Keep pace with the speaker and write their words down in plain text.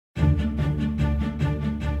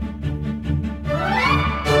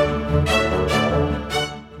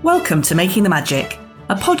Welcome to Making the Magic,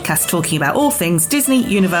 a podcast talking about all things Disney,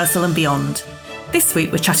 Universal and beyond. This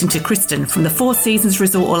week we're chatting to Kristen from the Four Seasons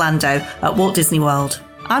Resort Orlando at Walt Disney World.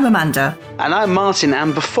 I'm Amanda. And I'm Martin,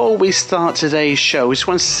 and before we start today's show, we just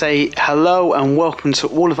want to say hello and welcome to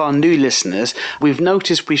all of our new listeners. We've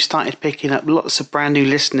noticed we've started picking up lots of brand new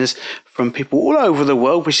listeners from people all over the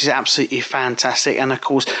world, which is absolutely fantastic. And of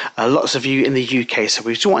course, lots of you in the UK. So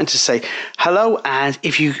we just wanted to say hello, and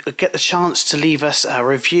if you get the chance to leave us a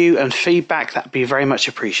review and feedback, that'd be very much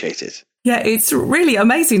appreciated. Yeah, it's really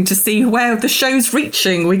amazing to see where the show's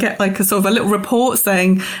reaching. We get like a sort of a little report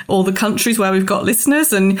saying all the countries where we've got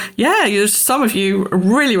listeners. And yeah, some of you are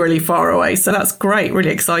really, really far away. So that's great,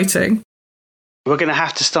 really exciting. We're going to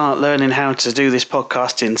have to start learning how to do this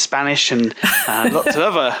podcast in Spanish and lots of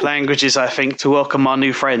other languages, I think, to welcome our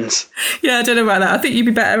new friends. Yeah, I don't know about that. I think you'd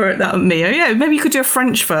be better at that than me. Yeah, maybe you could do a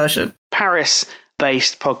French version.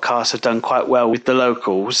 Paris-based podcasts have done quite well with the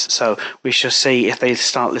locals, so we shall see if they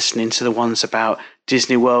start listening to the ones about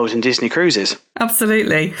Disney World and Disney cruises.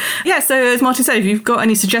 Absolutely. Yeah, so as Martin said, if you've got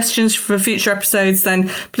any suggestions for future episodes, then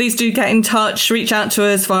please do get in touch, reach out to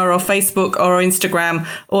us via our Facebook or our Instagram.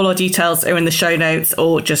 All our details are in the show notes,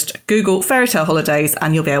 or just Google Fairy Tale Holidays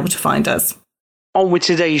and you'll be able to find us. On with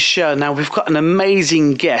today's show. Now, we've got an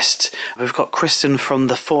amazing guest. We've got Kristen from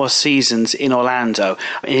the Four Seasons in Orlando.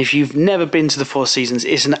 And if you've never been to the Four Seasons,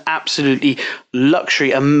 it's an absolutely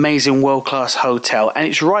luxury, amazing, world-class hotel. And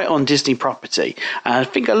it's right on Disney property. And I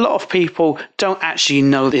think a lot of people don't actually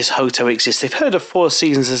know this hotel exists. They've heard of Four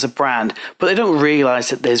Seasons as a brand, but they don't realise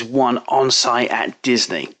that there's one on site at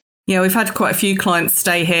Disney. Yeah, we've had quite a few clients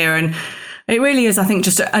stay here, and it really is, I think,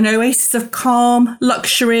 just an oasis of calm,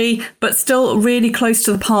 luxury, but still really close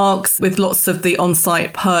to the parks with lots of the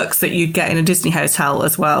on-site perks that you'd get in a Disney hotel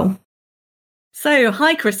as well. So,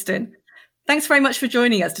 hi, Kristen. Thanks very much for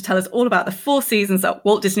joining us to tell us all about the Four Seasons at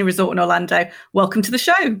Walt Disney Resort in Orlando. Welcome to the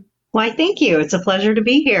show. Why, thank you. It's a pleasure to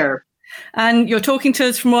be here. And you're talking to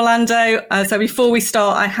us from Orlando. So before we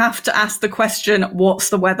start, I have to ask the question, what's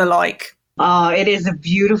the weather like? Oh, it is a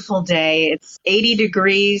beautiful day. It's 80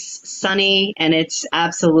 degrees, sunny, and it's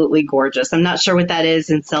absolutely gorgeous. I'm not sure what that is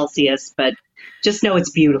in Celsius, but just know it's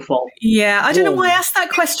beautiful. Yeah, I don't know why I ask that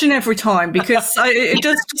question every time, because it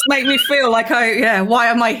does just make me feel like, why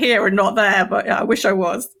am I here and not there? But yeah, I wish I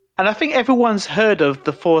was. And I think everyone's heard of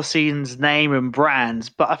the Four Seasons name and brands,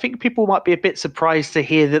 but I think people might be a bit surprised to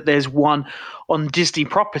hear that there's one on Disney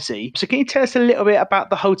property. So can you tell us a little bit about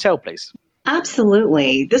the hotel, please?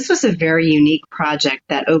 Absolutely. This was a very unique project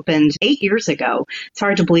that opened 8 years ago. It's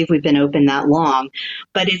hard to believe we've been open that long,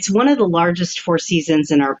 but it's one of the largest Four Seasons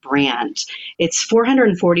in our brand. It's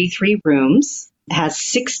 443 rooms, has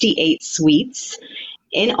 68 suites.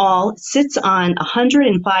 In all, sits on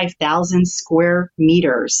 105,000 square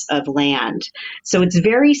meters of land. So it's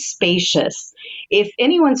very spacious. If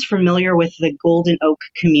anyone's familiar with the Golden Oak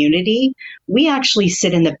community, we actually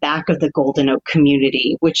sit in the back of the Golden Oak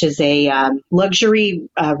community, which is a luxury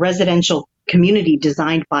residential community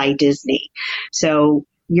designed by Disney. So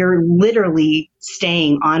you're literally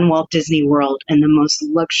staying on Walt Disney World in the most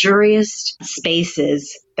luxurious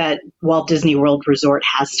spaces that Walt Disney World Resort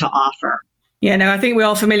has to offer. Yeah, no, I think we're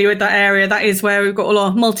all familiar with that area. That is where we've got all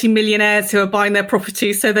our multimillionaires who are buying their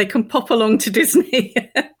properties so they can pop along to Disney.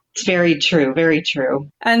 It's very true, very true.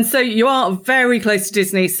 And so you are very close to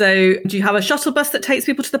Disney. So do you have a shuttle bus that takes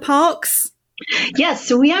people to the parks? Yes,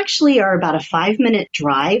 so we actually are about a 5-minute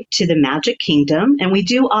drive to the Magic Kingdom, and we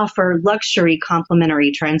do offer luxury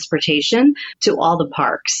complimentary transportation to all the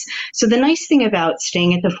parks. So the nice thing about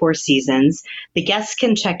staying at the Four Seasons, the guests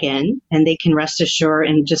can check in and they can rest assured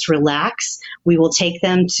and just relax. We will take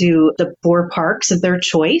them to the 4 parks of their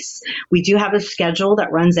choice. We do have a schedule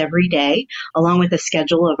that runs every day, along with a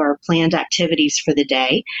schedule of our planned activities for the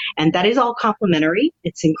day, and that is all complimentary.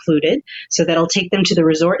 It's included, so that'll take them to the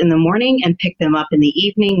resort in the morning and pick them up in the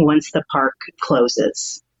evening once the park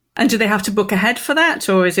closes. And do they have to book ahead for that,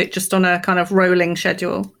 or is it just on a kind of rolling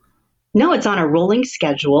schedule? No, it's on a rolling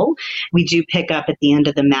schedule. We do pick up at the end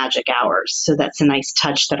of the magic hours, so that's a nice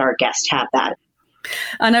touch that our guests have that.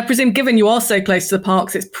 And I presume, given you are so close to the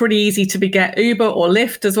parks, it's pretty easy to get Uber or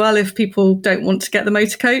Lyft as well if people don't want to get the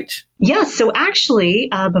motor coach? Yes. So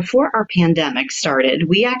actually, before our pandemic started,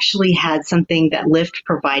 we actually had something that Lyft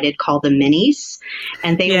provided called the Minis,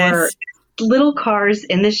 and they were little cars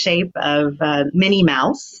in the shape of Minnie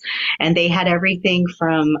Mouse, and they had everything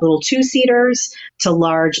from little two-seaters to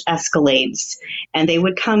large Escalades. And they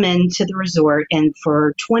would come into the resort, and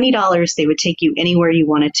for $20, they would take you anywhere you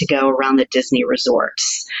wanted to go around the Disney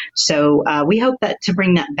resorts. So we hope that to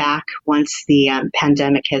bring that back once the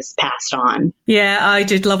pandemic has passed on. Yeah, I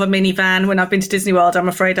did love a minivan when I've been to Disney World. I'm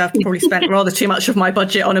afraid I've probably spent rather too much of my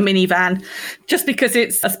budget on a minivan just because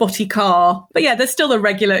it's a spotty car. But yeah, there's still a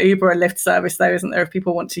regular Uber and Lyft service though, isn't there, if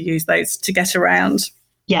people want to use those to get around?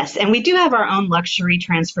 Yes, and we do have our own luxury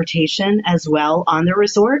transportation as well on the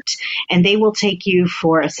resort, and they will take you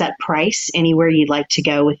for a set price anywhere you'd like to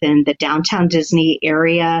go within the downtown Disney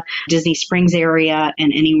area, Disney Springs area,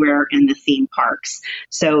 and anywhere in the theme parks.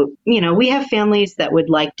 So, we have families that would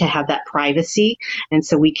like to have that privacy, and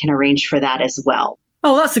so we can arrange for that as well.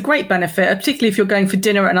 Oh, that's a great benefit, particularly if you're going for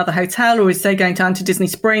dinner at another hotel or, say, going down to Disney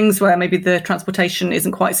Springs where maybe the transportation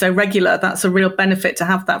isn't quite so regular. That's a real benefit to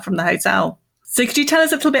have that from the hotel. So could you tell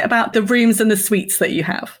us a little bit about the rooms and the suites that you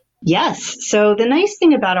have? Yes. So the nice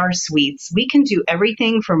thing about our suites, we can do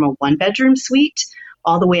everything from a 1-bedroom suite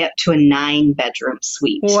all the way up to a 9-bedroom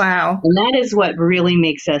suite. Wow. And that is what really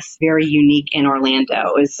makes us very unique in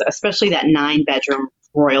Orlando, is especially that 9-bedroom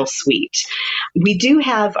royal suite. We do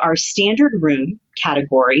have our standard room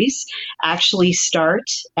categories actually start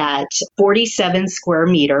at 47 square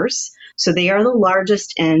meters. So they are the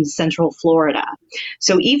largest in Central Florida.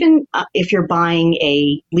 So even if you're buying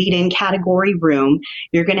a lead-in category room,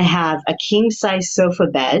 you're going to have a king-size sofa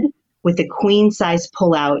bed with a queen-size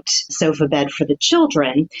pull-out sofa bed for the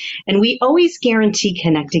children. And we always guarantee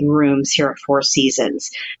connecting rooms here at Four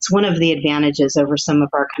Seasons. It's one of the advantages over some of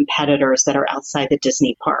our competitors that are outside the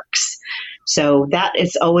Disney parks. So that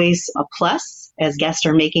is always a plus. As guests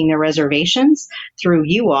are making their reservations through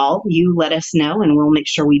you all, you let us know, and we'll make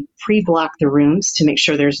sure we pre-block the rooms to make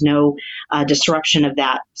sure there's no disruption of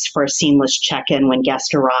that for a seamless check-in when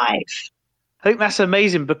guests arrive. I think that's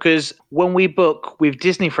amazing because when we book with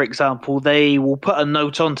Disney, for example, they will put a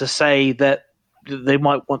note on to say that they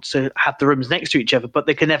might want to have the rooms next to each other, but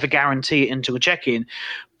they can never guarantee it until a check-in.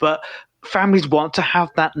 But families want to have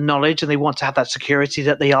that knowledge and they want to have that security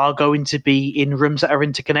that they are going to be in rooms that are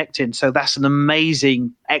interconnecting. So that's an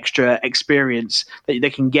amazing extra experience that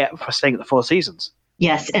they can get for staying at the Four Seasons.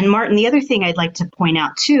 Yes. And Martin, the other thing I'd like to point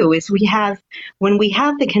out too is when we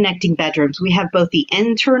have the connecting bedrooms, we have both the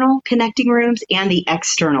internal connecting rooms and the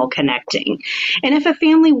external connecting. And if a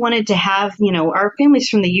family wanted to have, our families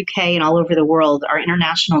from the UK and all over the world, our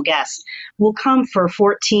international guests will come for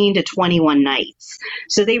 14 to 21 nights.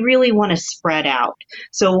 So they really want to spread out.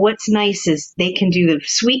 So what's nice is they can do the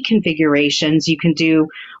suite configurations. You can do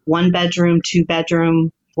 1-bedroom,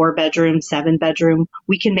 2-bedroom, 4-bedroom, 7-bedroom.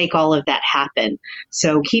 We can make all of that happen.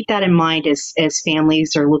 So keep that in mind as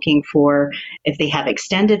families are looking for, if they have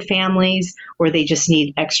extended families or they just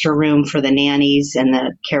need extra room for the nannies and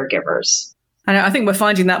the caregivers. And I think we're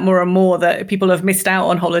finding that more and more, that people have missed out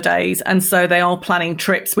on holidays. And so they are planning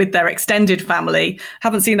trips with their extended family.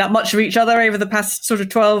 Haven't seen that much of each other over the past sort of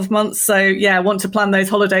 12 months. So yeah, want to plan those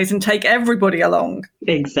holidays and take everybody along.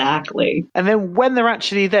 Exactly. And then when they're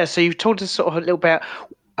actually there, so you've told us sort of a little bit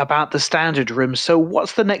about the standard room. So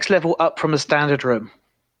what's the next level up from a standard room?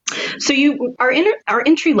 So our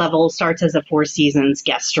entry level starts as a Four Seasons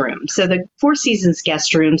guest room. So the Four Seasons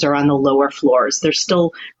guest rooms are on the lower floors. They're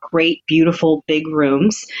still great, beautiful, big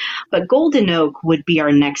rooms. But Golden Oak would be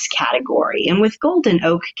our next category. And with Golden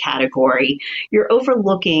Oak category, you're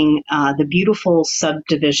overlooking the beautiful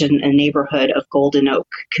subdivision and neighborhood of Golden Oak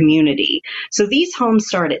community. So these homes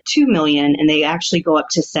start at $2 million and they actually go up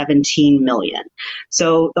to $17 million.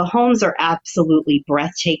 So the homes are absolutely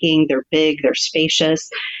breathtaking. They're big, they're spacious.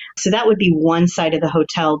 So that would be one side of the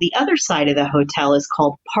hotel. The other side of the hotel is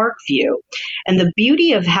called Park View. And the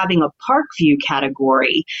beauty of having a Park View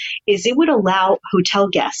category is it would allow hotel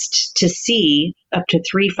guests to see up to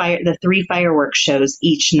the 3 fireworks shows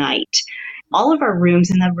each night. All of our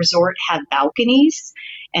rooms in the resort have balconies.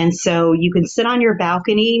 And so you can sit on your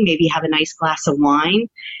balcony, maybe have a nice glass of wine.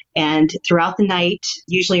 And throughout the night,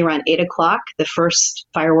 usually around 8 o'clock, the first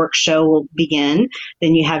fireworks show will begin.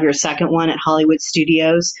 Then you have your second one at Hollywood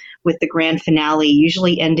Studios with the grand finale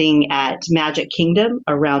usually ending at Magic Kingdom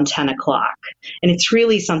around 10 o'clock. And it's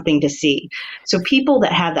really something to see. So people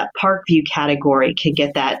that have that Park View category can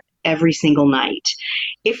get that every single night.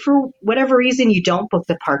 If for whatever reason you don't book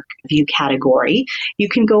the Park View category, you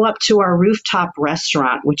can go up to our rooftop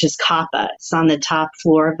restaurant, which is Kappa. It's on the top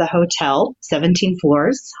floor of the hotel, 17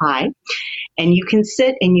 floors high. And you can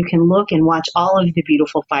sit and you can look and watch all of the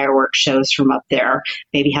beautiful fireworks shows from up there.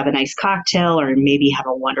 Maybe have a nice cocktail or maybe have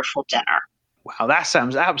a wonderful dinner. Wow, that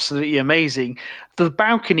sounds absolutely amazing. The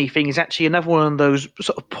balcony thing is actually another one of those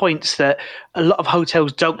sort of points that a lot of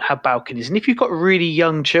hotels don't have balconies. And if you've got really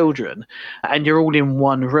young children and you're all in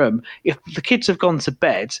one room, if the kids have gone to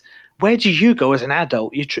bed, where do you go as an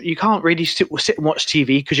adult? You can't really sit and watch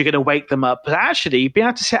TV because you're going to wake them up. But actually, being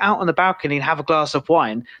able to sit out on the balcony and have a glass of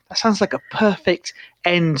wine, that sounds like a perfect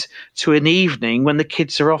end to an evening when the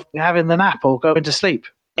kids are off having the nap or going to sleep.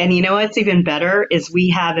 And you know what's even better is we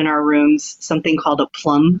have in our rooms something called a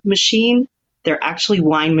plum machine. They're actually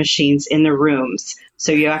wine machines in the rooms.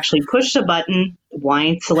 So you actually push a button,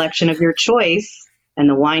 wine selection of your choice, and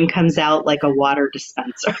the wine comes out like a water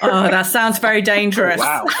dispenser. Oh, that sounds very dangerous.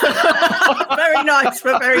 Wow. Very nice,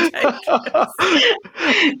 but very dangerous.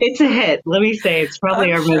 It's a hit. Let me say, it's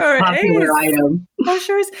probably I'm our sure most popular item. I'm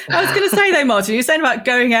sure it's, I was going to say though, Martin, you're saying about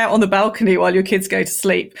going out on the balcony while your kids go to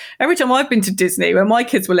sleep. Every time I've been to Disney, when my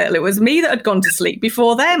kids were little, it was me that had gone to sleep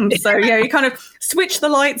before them. So, you kind of switch the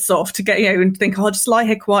lights off to get, and think, oh, I'll just lie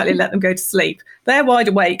here quietly and let them go to sleep. They're wide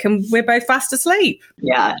awake and we're both fast asleep.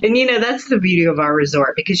 Yeah. And that's the beauty of our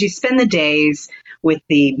resort, because you spend the days with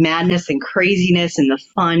the madness and craziness and the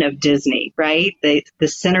fun of Disney, right? The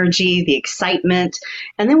synergy, the excitement.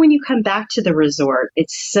 And then when you come back to the resort,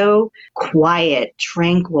 it's so quiet,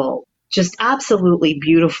 tranquil, just absolutely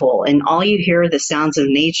beautiful. And all you hear are the sounds of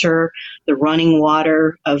nature, the running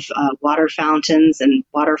water of water fountains and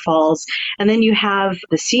waterfalls. And then you have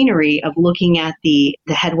the scenery of looking at the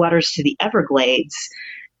headwaters to the Everglades.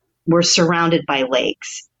 We're surrounded by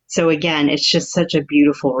lakes. So again, it's just such a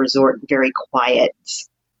beautiful resort, very quiet. It's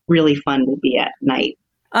really fun to be at night.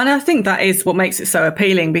 And I think that is what makes it so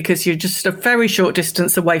appealing, because you're just a very short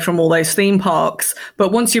distance away from all those theme parks.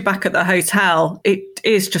 But once you're back at the hotel, it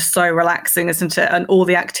is just so relaxing, isn't it? And all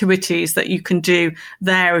the activities that you can do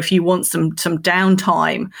there if you want some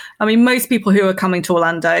downtime. I mean, most people who are coming to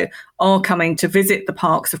Orlando are coming to visit the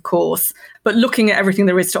parks, of course. But looking at everything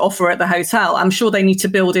there is to offer at the hotel, I'm sure they need to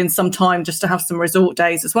build in some time just to have some resort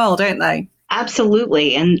days as well, don't they?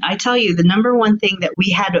 Absolutely. And I tell you, the number one thing that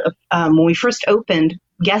we had when we first opened,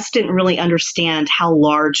 guests didn't really understand how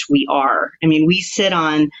large we are. I mean, we sit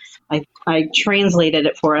on, I translated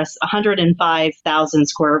it for us, 105,000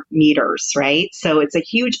 square meters, right? So it's a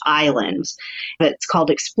huge island. It's called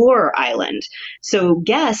Explorer Island. So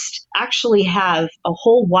guests actually have a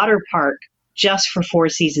whole water park just for Four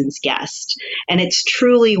Seasons guests. And it's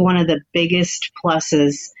truly one of the biggest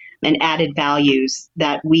pluses and added values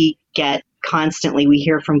that we get constantly. We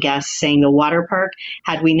hear from guests saying the water park,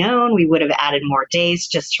 had we known, we would have added more days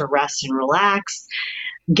just to rest and relax.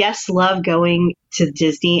 Guests love going to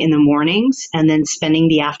Disney in the mornings and then spending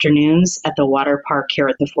the afternoons at the water park here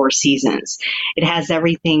at the Four Seasons. It has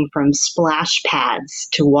everything from splash pads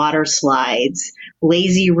to water slides,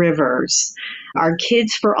 lazy rivers. Our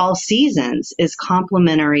Kids for All Seasons is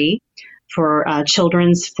complimentary for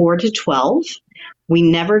children's 4 to 12. We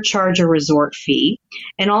never charge a resort fee,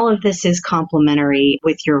 and all of this is complimentary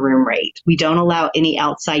with your room rate. We don't allow any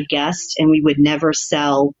outside guests, and we would never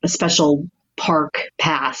sell a special park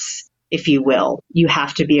pass, if you will. You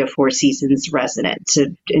have to be a Four Seasons resident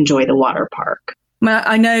to enjoy the water park.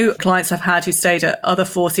 I know clients I've had who stayed at other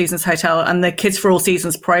Four Seasons hotel, and the Kids for All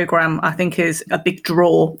Seasons program, I think, is a big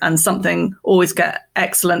draw and something always get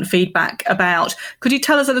excellent feedback about. Could you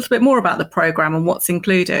tell us a little bit more about the program and what's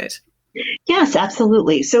included? Yes,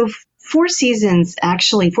 absolutely. So Four Seasons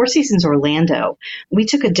Orlando, we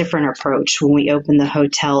took a different approach when we opened the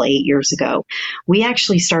hotel 8 years ago. We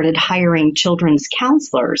actually started hiring children's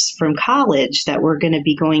counselors from college that were going to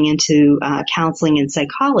be going into counseling and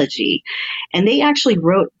psychology. And they actually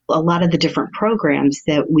wrote a lot of the different programs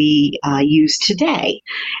that we use today.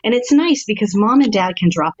 And it's nice because mom and dad can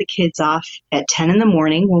drop the kids off at 10 in the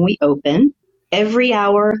morning when we open. Every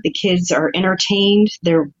hour, the kids are entertained.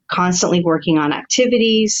 They're constantly working on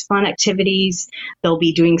activities, fun activities. They'll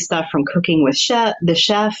be doing stuff from cooking with the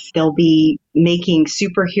chef. They'll be making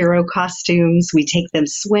superhero costumes. We take them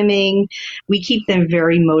swimming. We keep them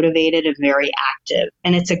very motivated and very active.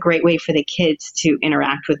 And it's a great way for the kids to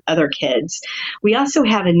interact with other kids. We also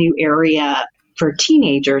have a new area for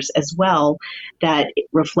teenagers as well that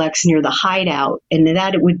reflects near the hideout, and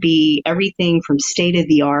that it would be everything from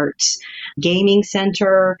state-of-the-art gaming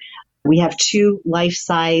center. We have 2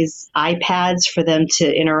 life-size iPads for them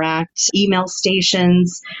to interact, email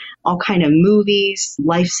stations, all kind of movies,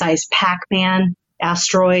 life-size Pac-Man,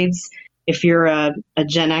 asteroids. If you're a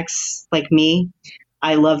Gen X like me,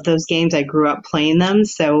 I love those games. I grew up playing them.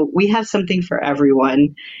 So we have something for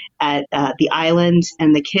everyone at the island,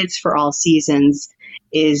 and the Kids for All Seasons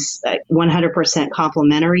is 100%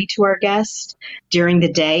 complimentary to our guests. During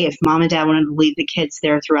the day, if mom and dad wanted to leave the kids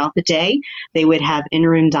there throughout the day, they would have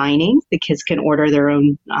in-room dining. The kids can order their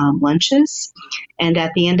own lunches. And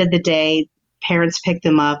at the end of the day, parents pick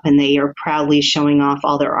them up and they are proudly showing off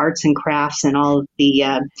all their arts and crafts and all of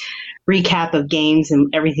the recap of games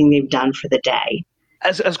and everything they've done for the day.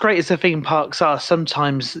 As great as the theme parks are,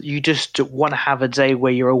 sometimes you just want to have a day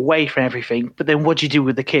where you're away from everything, but then what do you do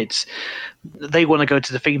with the kids? They want to go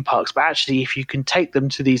to the theme parks, but actually if you can take them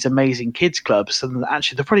to these amazing kids clubs, then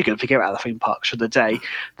actually they're probably going to forget about the theme parks for the day.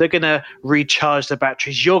 They're going to recharge their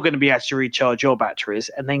batteries. You're going to be able to recharge your batteries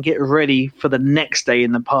and then get ready for the next day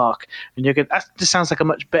in the park. And that just sounds like a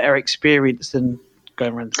much better experience than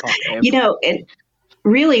going around the park.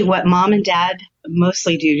 Really what mom and dad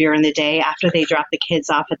mostly do during the day after they drop the kids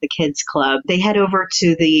off at the kids club, they head over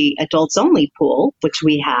to the adults only pool, which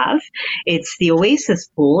we have. It's the Oasis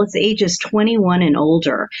pool. It's ages 21 and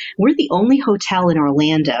older. We're the only hotel in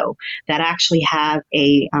Orlando that actually have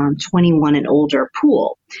a 21 and older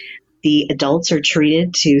pool. The adults are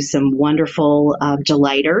treated to some wonderful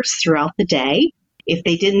delighters throughout the day. If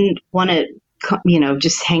they didn't want to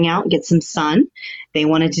just hang out and get some sun, they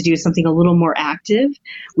wanted to do something a little more active,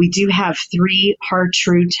 we do have 3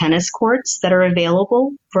 Har-Tru tennis courts that are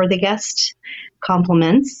available for the guest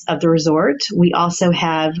compliments of the resort. We also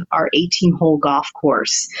have our 18-hole golf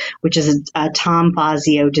course, which is a Tom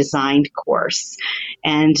Fazio designed course.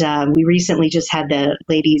 And we recently just had the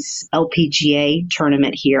ladies LPGA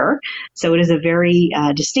tournament here. So it is a very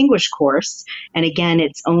distinguished course. And again,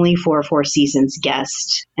 it's only for Four Seasons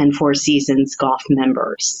guests and Four Seasons golf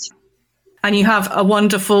members. And you have a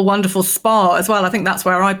wonderful, wonderful spa as well. I think that's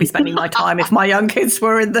where I'd be spending my time if my young kids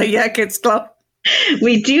were in the kids club.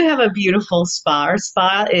 We do have a beautiful spa. Our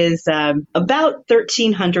spa is about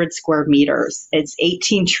 1,300 square meters. It's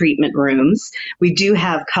 18 treatment rooms. We do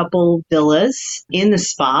have couple villas in the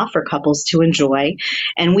spa for couples to enjoy.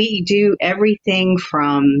 And we do everything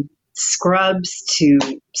from scrubs to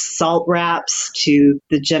salt wraps to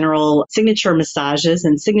the general signature massages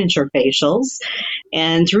and signature facials.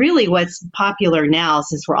 And really what's popular now,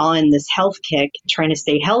 since we're all in this health kick, trying to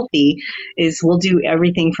stay healthy, is we'll do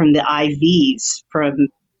everything from the IVs, from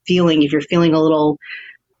if you're feeling a little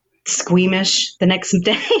squeamish the next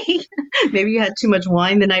day, maybe you had too much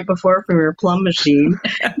wine the night before from your plum machine,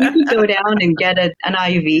 you can go down and get an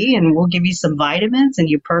IV and we'll give you some vitamins and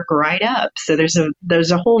you perk right up. So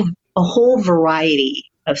there's a whole variety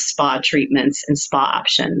of spa treatments and spa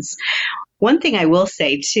options. One thing I will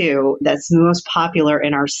say too that's the most popular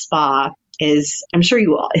in our spa is, I'm sure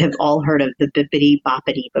you have all heard of the Bippity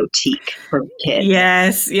Boppity Boutique for kids.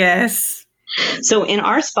 Yes. So in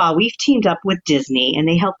our spa, we've teamed up with Disney and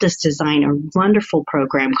they helped us design a wonderful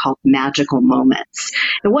program called Magical Moments.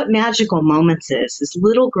 And what Magical Moments is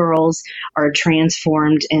little girls are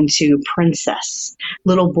transformed into princess.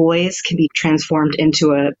 Little boys can be transformed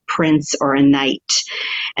into a prince or a knight.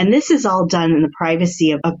 And this is all done in the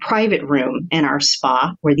privacy of a private room in our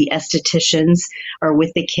spa where the estheticians are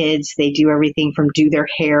with the kids. They do everything from do their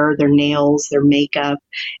hair, their nails, their makeup,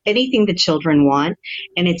 anything the children want.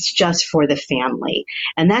 And it's just for the family.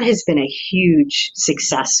 And that has been a huge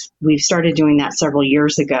success. We've started doing that several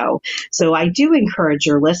years ago. So I do encourage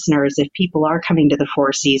your listeners, if people are coming to the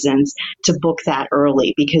Four Seasons, to book that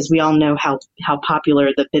early, because we all know how popular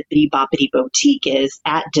the Bippity Boppity Boutique is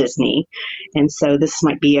at Disney. And so this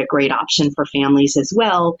might be a great option for families as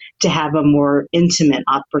well to have a more intimate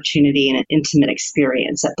opportunity and an intimate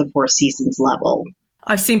experience at the Four Seasons level.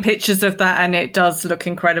 I've seen pictures of that and it does look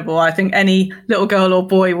incredible. I think any little girl or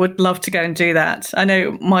boy would love to go and do that. I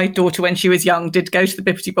know my daughter, when she was young, did go to the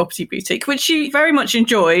Bippity Boppity Boutique, which she very much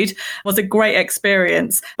enjoyed. It was a great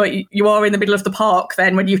experience. But you are in the middle of the park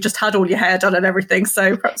then when you've just had all your hair done and everything.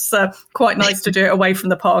 So that's quite nice to do it away from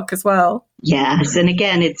the park as well. Yes. And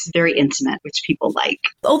again, it's very intimate, which people like.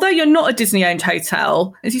 Although you're not a Disney-owned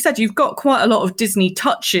hotel, as you said, you've got quite a lot of Disney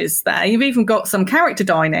touches there. You've even got some character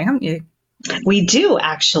dining, haven't you? We do,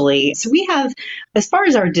 actually. So we have, as far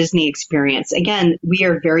as our Disney experience, again, we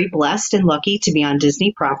are very blessed and lucky to be on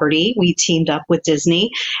Disney property. We teamed up with Disney,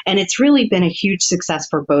 and it's really been a huge success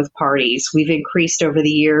for both parties. We've increased over the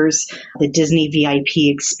years the Disney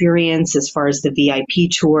VIP experience as far as the VIP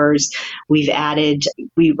tours. We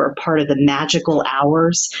were part of the Magical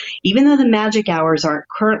Hours. Even though the Magic Hours aren't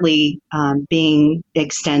currently being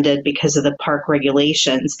extended because of the park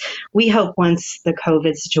regulations, we hope once the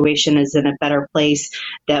COVID situation is in a better place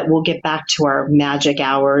that we'll get back to our Magic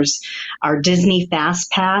Hours. Our Disney Fast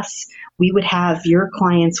Pass, your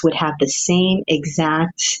clients would have the same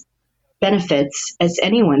exact benefits as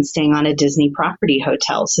anyone staying on a Disney property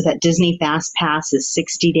hotel. So that Disney Fast Pass is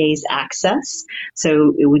 60 days access.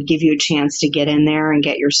 So it would give you a chance to get in there and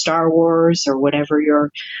get your Star Wars or whatever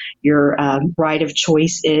your ride of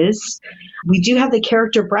choice is. We do have the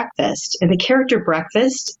character breakfast, and the character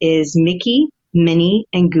breakfast is Mickey, Minnie,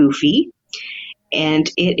 and Goofy. And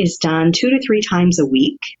it is done 2 to 3 times a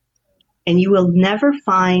week. And you will never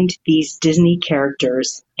find these Disney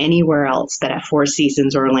characters anywhere else but at Four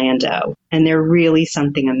Seasons Orlando. And they're really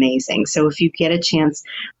something amazing. So if you get a chance,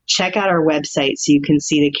 check out our website so you can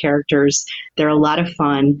see the characters. They're a lot of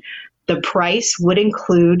fun. The price would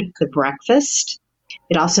include the breakfast.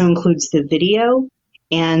 It also includes the video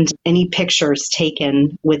and any pictures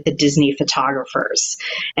taken with the Disney photographers.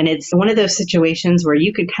 And it's one of those situations where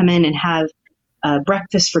you could come in and have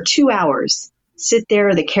breakfast for 2 hours. Sit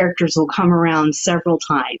there, the characters will come around several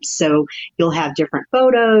times. So you'll have different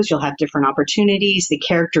photos, you'll have different opportunities. The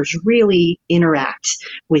characters really interact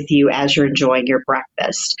with you as you're enjoying your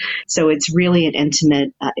breakfast. So it's really an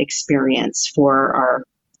intimate experience for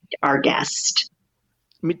our guest.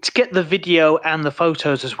 I mean, to get the video and the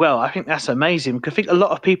photos as well, I think that's amazing, because I think a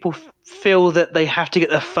lot of people feel that they have to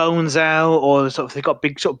get their phones out, or sort of they've got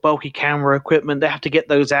big sort of bulky camera equipment, they have to get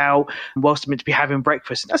those out whilst they're meant to be having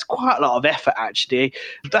breakfast. And that's quite a lot of effort, actually.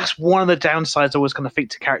 That's one of the downsides I always kind of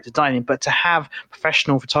think to character dining, but to have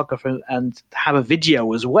professional photographer and have a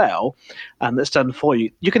video as well that's done for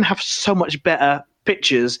you, you can have so much better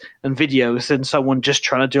pictures and videos than someone just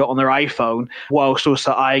trying to do it on their iPhone whilst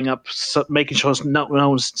also eyeing up, making sure no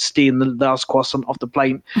one's stealing the last croissant off the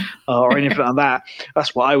plate or anything like that.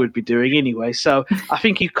 That's what I would be doing anyway. So I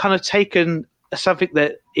think you've kind of taken something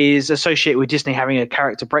that is associated with Disney having a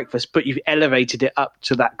character breakfast, but you've elevated it up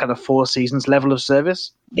to that kind of Four Seasons level of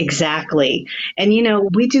service. Exactly. And,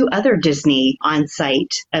 we do other Disney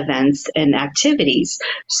on-site events and activities.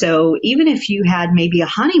 So even if you had maybe a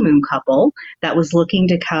honeymoon couple that was looking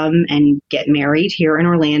to come and get married here in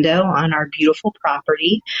Orlando on our beautiful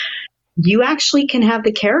property, you actually can have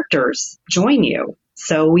the characters join you.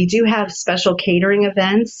 So we do have special catering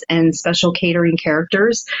events and special catering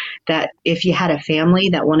characters that if you had a family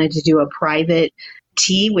that wanted to do a private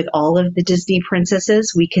tea with all of the Disney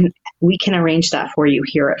princesses, we can arrange that for you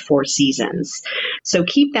here at Four Seasons. So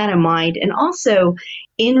keep that in mind. And also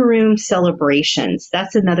in-room celebrations.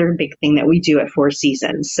 That's another big thing that we do at Four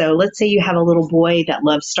Seasons. So let's say you have a little boy that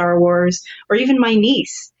loves Star Wars, or even my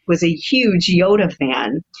niece was a huge Yoda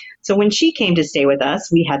fan. So when she came to stay with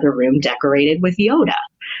us, we had the room decorated with Yoda.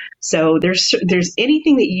 So there's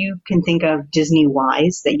anything that you can think of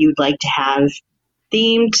Disney-wise that you'd like to have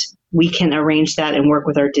themed, we can arrange that and work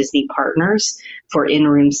with our Disney partners for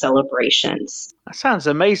in-room celebrations. That sounds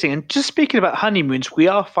amazing. And just speaking about honeymoons, we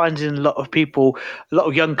are finding a lot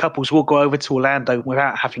of young couples will go over to Orlando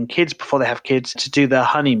without having kids before they have kids to do their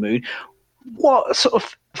honeymoon. What sort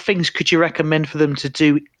of things could you recommend for them to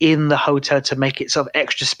do in the hotel to make it sort of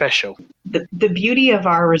extra special? The beauty of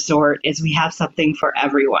our resort is we have something for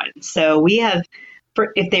everyone. So we have,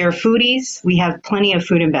 if they are foodies, we have plenty of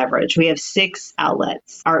food and beverage. We have 6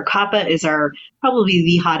 outlets. Our Capa is probably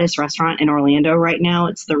the hottest restaurant in Orlando right now.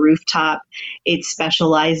 It's the rooftop. It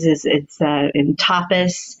specializes in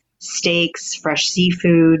tapas, steaks, fresh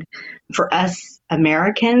seafood. For us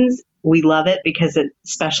Americans, we love it because it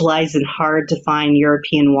specializes in hard to find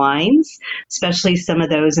European wines, especially some of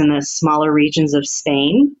those in the smaller regions of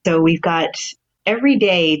Spain. So we've got every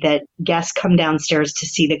day that guests come downstairs to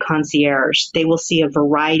see the concierge, they will see a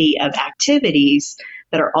variety of activities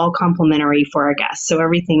that are all complimentary for our guests. So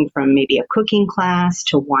everything from maybe a cooking class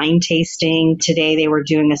to wine tasting. Today they were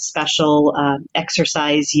doing a special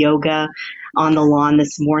exercise yoga on the lawn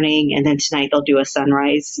this morning, and then tonight they'll do a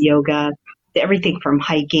sunrise yoga. Everything from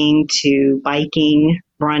hiking to biking,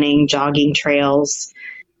 running, jogging trails.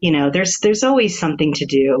 There's always something to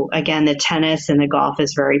do. Again, the tennis and the golf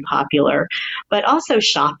is very popular, but also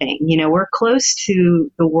shopping. We're close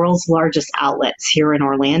to the world's largest outlets here in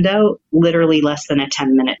Orlando, literally less than a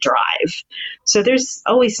 10-minute drive. So there's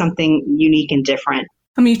always something unique and different.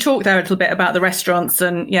 I mean, you talked there a little bit about the restaurants,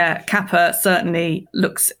 and Capa certainly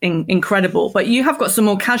looks incredible, but you have got some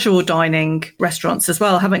more casual dining restaurants as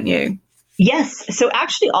well, haven't you? Yes. So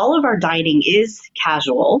actually all of our dining is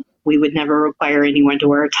casual. We would never require anyone to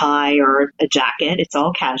wear a tie or a jacket. It's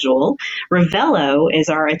all casual. Ravello is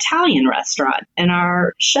our Italian restaurant, and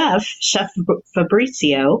our Chef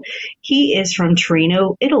Fabrizio, he is from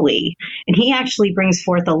Torino, Italy, and he actually brings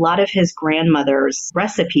forth a lot of his grandmother's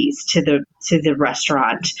recipes to the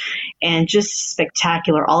restaurant, and just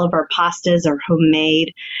spectacular. All of our pastas are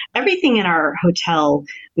homemade. Everything in our hotel,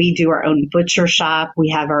 we do our own butcher shop.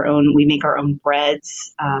 We make our own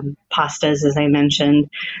breads, pastas, as I mentioned.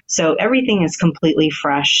 So everything is completely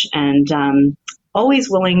fresh and always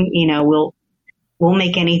willing. We'll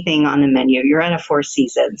make anything on the menu. You're at a Four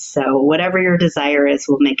Seasons, so whatever your desire is,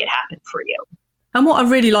 we'll make it happen for you. And what I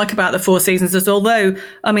really like about the Four Seasons is, although,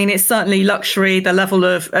 I mean, it's certainly luxury, the level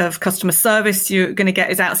of customer service you're going to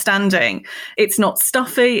get is outstanding. It's not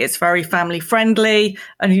stuffy. It's very family friendly.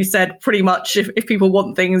 And you said pretty much if people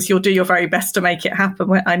want things, you'll do your very best to make it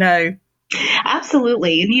happen. I know.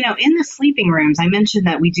 Absolutely. And, in the sleeping rooms, I mentioned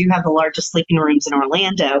that we do have the largest sleeping rooms in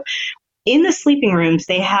Orlando. In the sleeping rooms,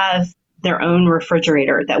 they have their own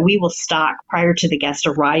refrigerator that we will stock prior to the guest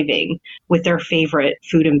arriving with their favorite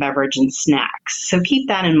food and beverage and snacks. So keep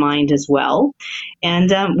that in mind as well.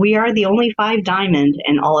 And we are the only 5 Diamond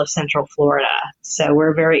in all of Central Florida. So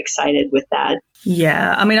we're very excited with that.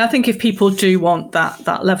 Yeah, I mean, I think if people do want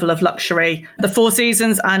that level of luxury, the Four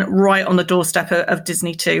Seasons and right on the doorstep of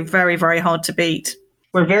Disney too, very, very hard to beat.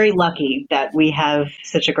 We're very lucky that we have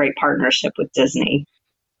such a great partnership with Disney.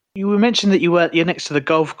 You mentioned that you're next to the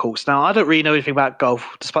golf course. Now, I don't really know anything about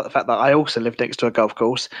golf, despite the fact that I also live next to a golf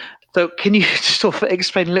course. So can you just sort of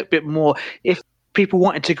explain a little bit more? If people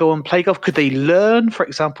wanted to go and play golf, could they learn? For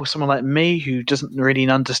example, someone like me who doesn't really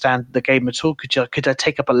understand the game at all, could I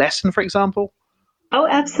take up a lesson, for example? Oh,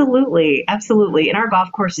 absolutely. Absolutely. And our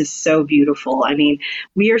golf course is so beautiful. I mean,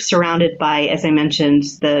 we are surrounded by, as I mentioned,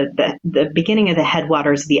 the beginning of the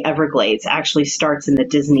headwaters of the Everglades actually starts in the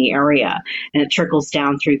Disney area and it trickles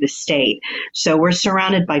down through the state. So we're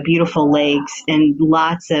surrounded by beautiful lakes and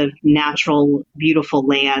lots of natural, beautiful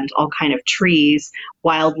land, all kind of trees,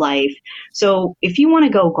 wildlife. So if you want to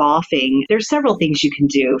go golfing, there's several things you can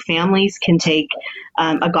do. Families can take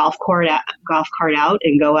a golf cart out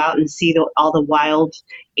and go out and see all the wild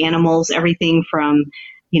animals, everything from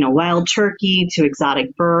wild turkey to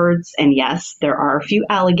exotic birds. And yes, there are a few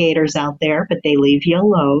alligators out there, but they leave you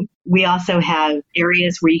alone. We also have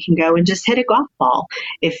areas where you can go and just hit a golf ball.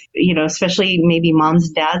 If, especially maybe moms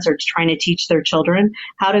and dads are trying to teach their children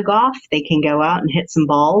how to golf, they can go out and hit some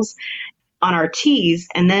balls on our tees.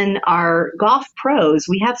 And then our golf pros,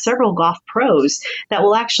 we have several golf pros that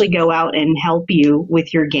will actually go out and help you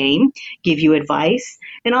with your game, give you advice,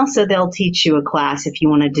 and also they'll teach you a class if you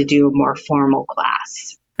wanted to do a more formal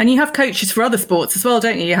class. And you have coaches for other sports as well,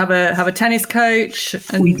 don't you? You have a tennis coach.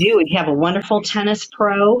 We do. We have a wonderful tennis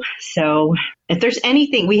pro. So if there's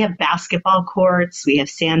anything, we have basketball courts, we have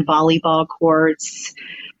sand volleyball courts.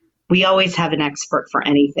 We always have an expert for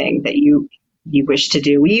anything that you wish to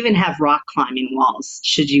do. We even have rock climbing walls,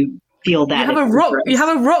 should you feel that. You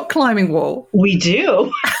have a rock climbing wall? We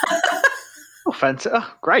do. Oh, fantastic.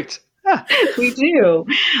 Oh, great. Yeah. We do.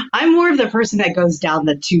 I'm more of the person that goes down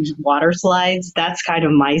the 2 water slides. That's kind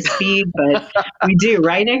of my speed, but we do.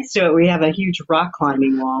 Right next to it, we have a huge rock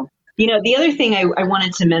climbing wall. The other thing I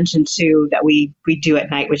wanted to mention too that we do at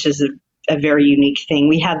night, which is a very unique thing.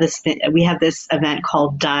 We have this event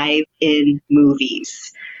called Dive in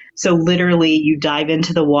Movies. So literally you dive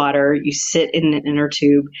into the water, you sit in an inner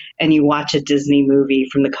tube, and you watch a Disney movie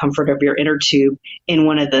from the comfort of your inner tube in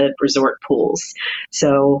one of the resort pools.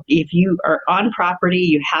 So if you are on property,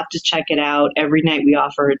 you have to check it out. Every night we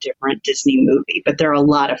offer a different Disney movie, but they're a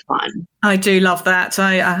lot of fun. I do love that.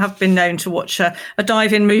 I have been known to watch a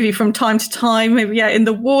dive-in movie from time to time, maybe in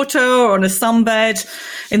the water or on a sunbed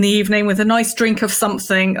in the evening with a nice drink of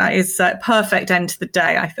something. That is a perfect end to the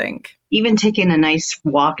day, I think. Even taking a nice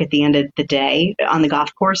walk at the end of the day on the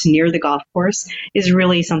golf course, near the golf course, is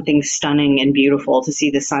really something stunning and beautiful to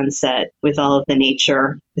see the sunset with all of the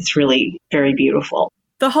nature. It's really very beautiful.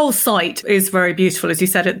 The whole site is very beautiful, as you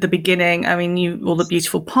said at the beginning. I mean, all the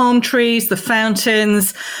beautiful palm trees, the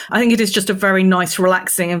fountains. I think it is just a very nice,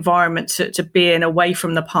 relaxing environment to be in, away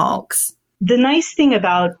from the parks. The nice thing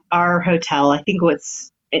about our hotel, I think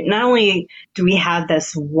not only do we have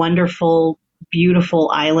this wonderful,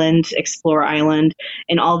 beautiful island, Explore Island,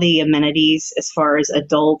 and all the amenities as far as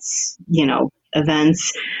adults,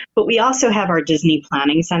 events, but we also have our Disney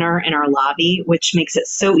Planning Center in our lobby, which makes it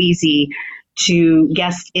so easy to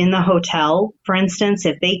guests in the hotel. For instance,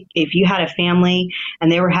 if you had a family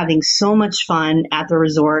and they were having so much fun at the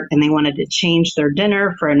resort and they wanted to change their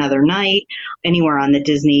dinner for another night anywhere on the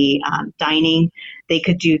Disney dining, they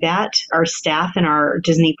could do that. Our staff in our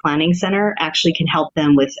Disney Planning Center actually can help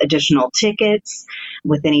them with additional tickets,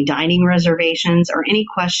 with any dining reservations, or any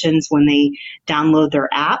questions when they download their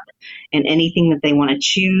app and anything that they want to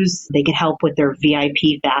choose. They can help with their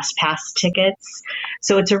VIP Fast Pass tickets.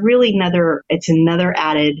 So it's another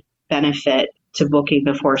added benefit to booking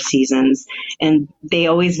the Four Seasons. And they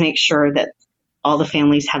always make sure that all the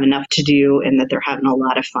families have enough to do and that they're having a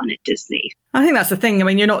lot of fun at Disney. I think that's the thing. I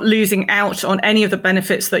mean, you're not losing out on any of the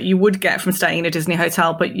benefits that you would get from staying in a Disney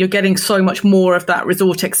hotel, but you're getting so much more of that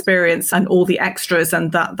resort experience and all the extras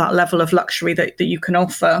and that level of luxury that you can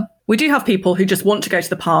offer. We do have people who just want to go to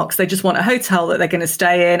the parks. They just want a hotel that they're going to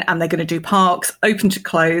stay in and they're going to do parks open to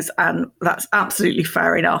close. And that's absolutely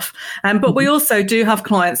fair enough. But we also do have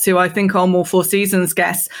clients who I think are more Four Seasons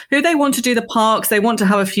guests who they want to do the parks. They want to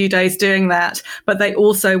have a few days doing that, but they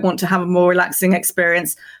also want to have a more relaxing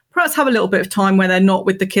experience. Perhaps have a little bit of time where they're not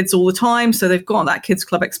with the kids all the time. So they've got that kids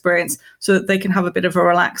club experience so that they can have a bit of a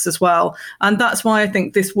relax as well. And that's why I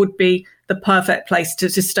think this would be the perfect place to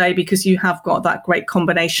stay, because you have got that great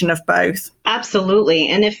combination of both. Absolutely.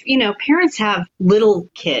 And if, parents have little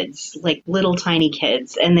kids, like little tiny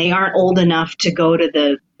kids, and they aren't old enough to go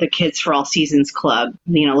to the Kids for All Seasons Club,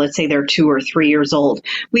 let's say they're 2 or 3 years old,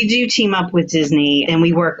 we do team up with Disney and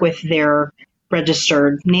we work with their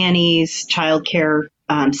registered nannies, childcare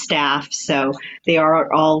staff. So they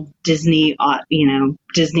are all Disney,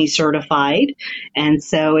 Disney certified. And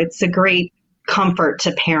so it's a great comfort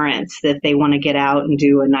to parents that they want to get out and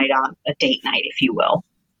do a date night, if you will.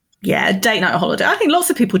 Yeah, a date night holiday. I think lots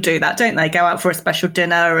of people do that, don't they? Go out for a special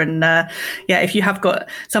dinner. And if you have got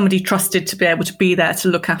somebody trusted to be able to be there to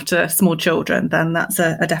look after small children, then that's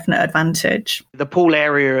a definite advantage. The pool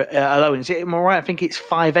area alone, is it more right? I think it's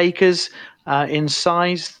 5 acres in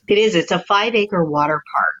size. It is. It's a 5-acre water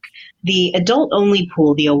park. The adult-only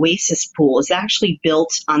pool, the Oasis pool, is actually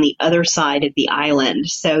built on the other side of the island.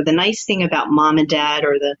 So the nice thing about mom and dad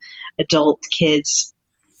or the adult kids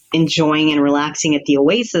enjoying and relaxing at the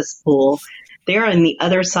Oasis pool, they're on the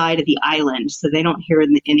other side of the island, so they don't hear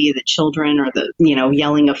any of the children or the,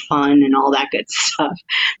 yelling of fun and all that good stuff.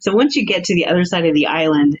 So once you get to the other side of the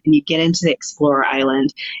island and you get into the Explorer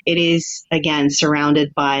Island, it is, again,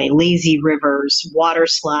 surrounded by lazy rivers, water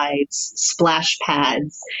slides, splash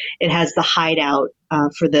pads. It has the hideout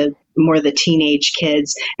for the teenage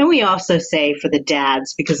kids. And we also say for the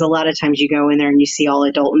dads, because a lot of times you go in there and you see all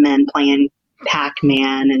adult men playing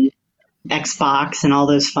Pac-Man and Xbox and all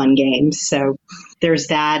those fun games. So there's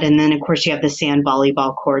that. And then, of course, you have the sand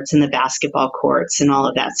volleyball courts and the basketball courts, and all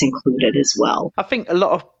of that's included as well. I think a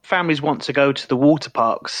lot of families want to go to the water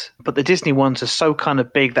parks, but the Disney ones are so kind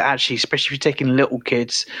of big that actually, especially if you're taking little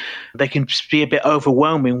kids, they can be a bit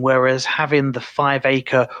overwhelming. Whereas having the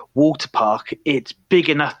 5-acre water park, it's big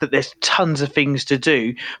enough that there's tons of things to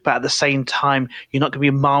do, but at the same time, you're not going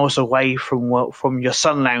to be miles away from your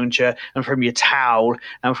sun lounger and from your towel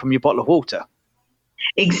and from your bottle of water.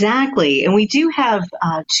 Exactly. And we do have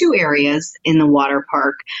 2 areas in the water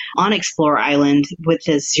park on Explorer Island with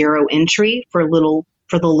a 0 entry for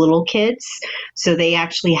the little kids. So they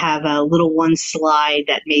actually have a little one slide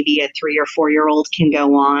that maybe a 3 or 4-year-old can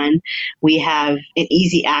go on. We have an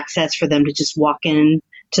easy access for them to just walk in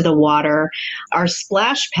to the water. Our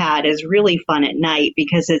splash pad is really fun at night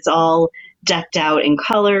because it's all decked out in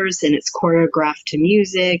colors and it's choreographed to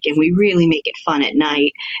music, and we really make it fun at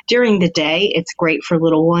night. During the day, it's great for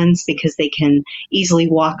little ones because they can easily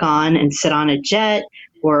walk on and sit on a jet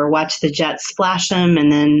or watch the jet splash them,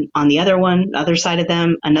 and then on the other side of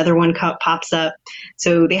them, another one pops up.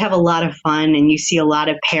 So they have a lot of fun, and you see a lot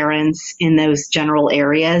of parents in those general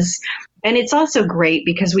areas. And it's also great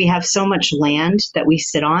because we have so much land that we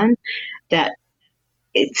sit on that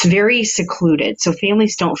it's very secluded. So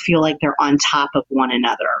families don't feel like they're on top of one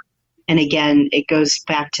another. And again, it goes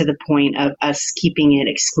back to the point of us keeping it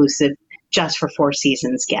exclusive just for Four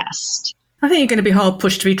Seasons guests. I think you're going to be hard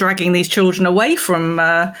pushed to be dragging these children away from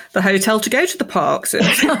the hotel to go to the parks.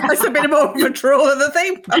 It's a bit more of a draw than the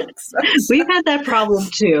theme parks. We've had that problem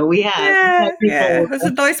too. We have. Yeah, it's a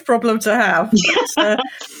nice problem to have.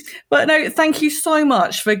 But no, thank you so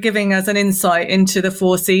much for giving us an insight into the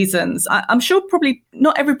Four Seasons. I'm sure probably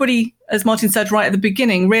not everybody, as Martin said right at the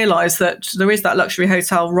beginning, realised that there is that luxury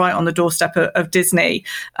hotel right on the doorstep of Disney.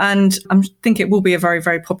 And I think it will be a very,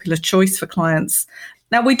 very popular choice for clients.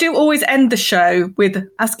 Now, we do always end the show with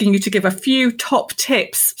asking you to give a few top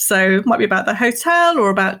tips. So it might be about the hotel or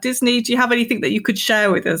about Disney. Do you have anything that you could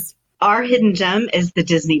share with us? Our hidden gem is the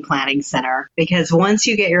Disney Planning Center, because once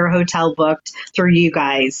you get your hotel booked through you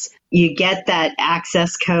guys, you get that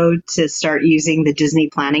access code to start using the Disney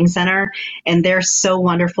Planning Center, and they're so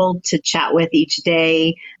wonderful to chat with each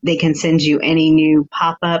day. They can send you any new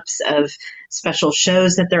pop-ups of special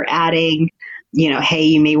shows that they're adding. Hey,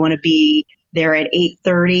 you may want to be there at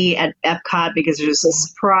 8:30 at Epcot because there's a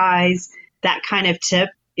surprise. That kind of tip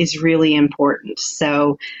is really important.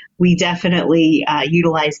 So we definitely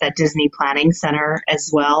utilize that Disney Planning Center as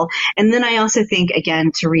well. And then I also think,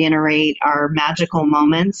 again, to reiterate our magical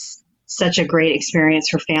moments, such a great experience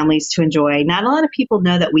for families to enjoy. Not a lot of people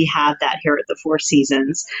know that we have that here at the Four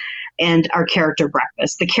Seasons, and our character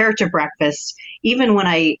breakfast. The character breakfast, even when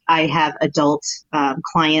I have adult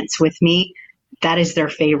clients with me, that is their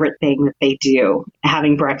favorite thing that they do,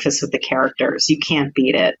 having breakfast with the characters. You can't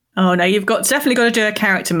beat it. Oh, no, you've definitely got to do a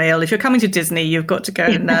character meal. If you're coming to Disney, you've got to go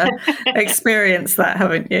and experience that,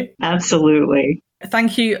 haven't you? Absolutely.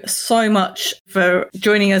 Thank you so much for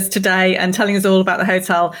joining us today and telling us all about the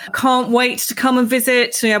hotel. Can't wait to come and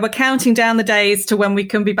visit. We're counting down the days to when we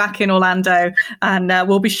can be back in Orlando, and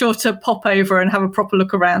we'll be sure to pop over and have a proper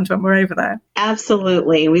look around when we're over there.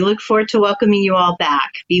 Absolutely. We look forward to welcoming you all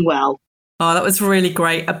back. Be well. Oh, that was really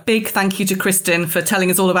great. A big thank you to Kristen for telling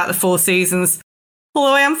us all about the Four Seasons.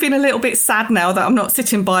 Although I am feeling a little bit sad now that I'm not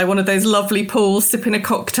sitting by one of those lovely pools sipping a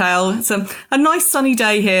cocktail. It's a nice sunny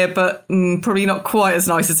day here, but probably not quite as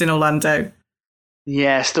nice as in Orlando.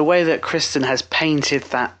 Yes, the way that Kristen has painted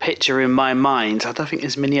that picture in my mind, I don't think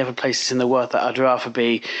there's many other places in the world that I'd rather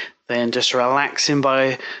be than just relaxing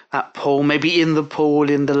by that pool, maybe in the pool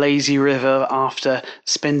in the lazy river after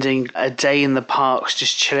spending a day in the parks,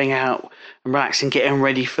 just chilling out and relaxing, getting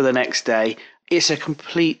ready for the next day. It's a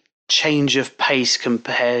complete change of pace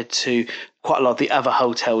compared to quite a lot of the other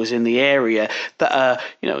hotels in the area that are,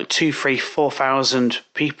 2,000, 3,000, 4,000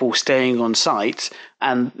 people staying on site,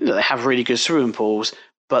 and they have really good swimming pools,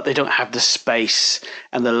 but they don't have the space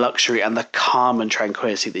and the luxury and the calm and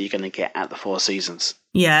tranquility that you're going to get at the Four Seasons.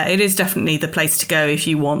 Yeah, it is definitely the place to go if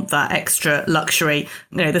you want that extra luxury.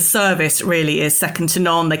 The service really is second to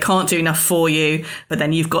none. They can't do enough for you, but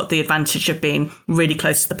then you've got the advantage of being really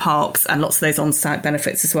close to the parks and lots of those on-site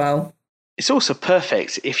benefits as well. It's also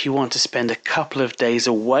perfect if you want to spend a couple of days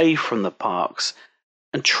away from the parks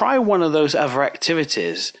and try one of those other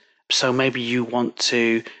activities. So maybe you want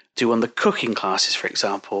to do one of the cooking classes, for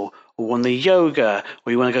example, or one of the yoga,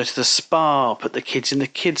 or you want to go to the spa, put the kids in the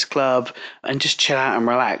kids club and just chill out and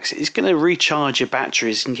relax. It's going to recharge your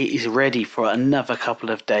batteries and get you ready for another couple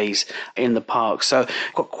of days in the park. So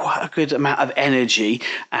I've got quite a good amount of energy,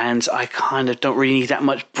 and I kind of don't really need that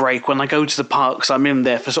much break. When I go to the parks, I'm in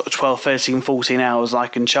there for sort of 12, 13, 14 hours I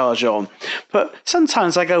can charge on. But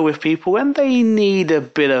sometimes I go with people and they need a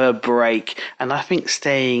bit of a break. And I think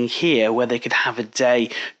staying here where they could have a day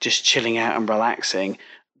just chilling out and relaxing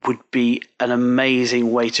would be an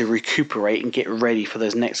amazing way to recuperate and get ready for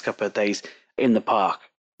those next couple of days in the park.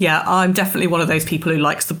 Yeah, I'm definitely one of those people who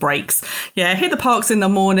likes the breaks. Yeah, hit the parks in the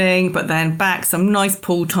morning, but then back, some nice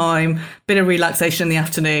pool time, bit of relaxation in the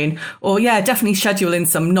afternoon. Or yeah, definitely schedule in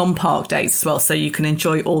some non-park days as well, so you can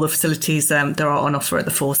enjoy all the facilities there are on offer at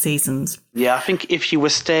the Four Seasons. Yeah, I think if you were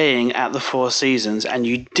staying at the Four Seasons and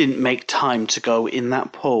you didn't make time to go in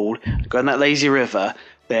that pool, go in that lazy river,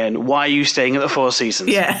 then why are you staying at the Four Seasons?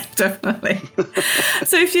 Yeah, definitely.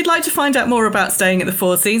 So if you'd like to find out more about staying at the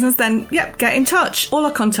Four Seasons, then get in touch. All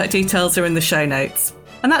our contact details are in the show notes.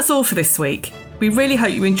 And that's all for this week. We really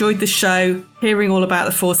hope you enjoyed the show, hearing all about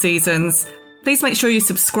the Four Seasons. Please make sure you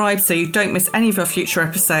subscribe so you don't miss any of our future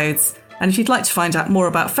episodes. And if you'd like to find out more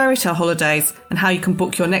about Fairy Tale Holidays and how you can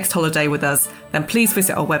book your next holiday with us, then please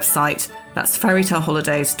visit our website. That's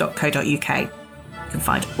fairytaleholidays.co.uk. You can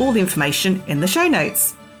find all the information in the show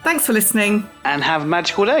notes. Thanks for listening. And have a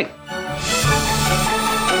magical day.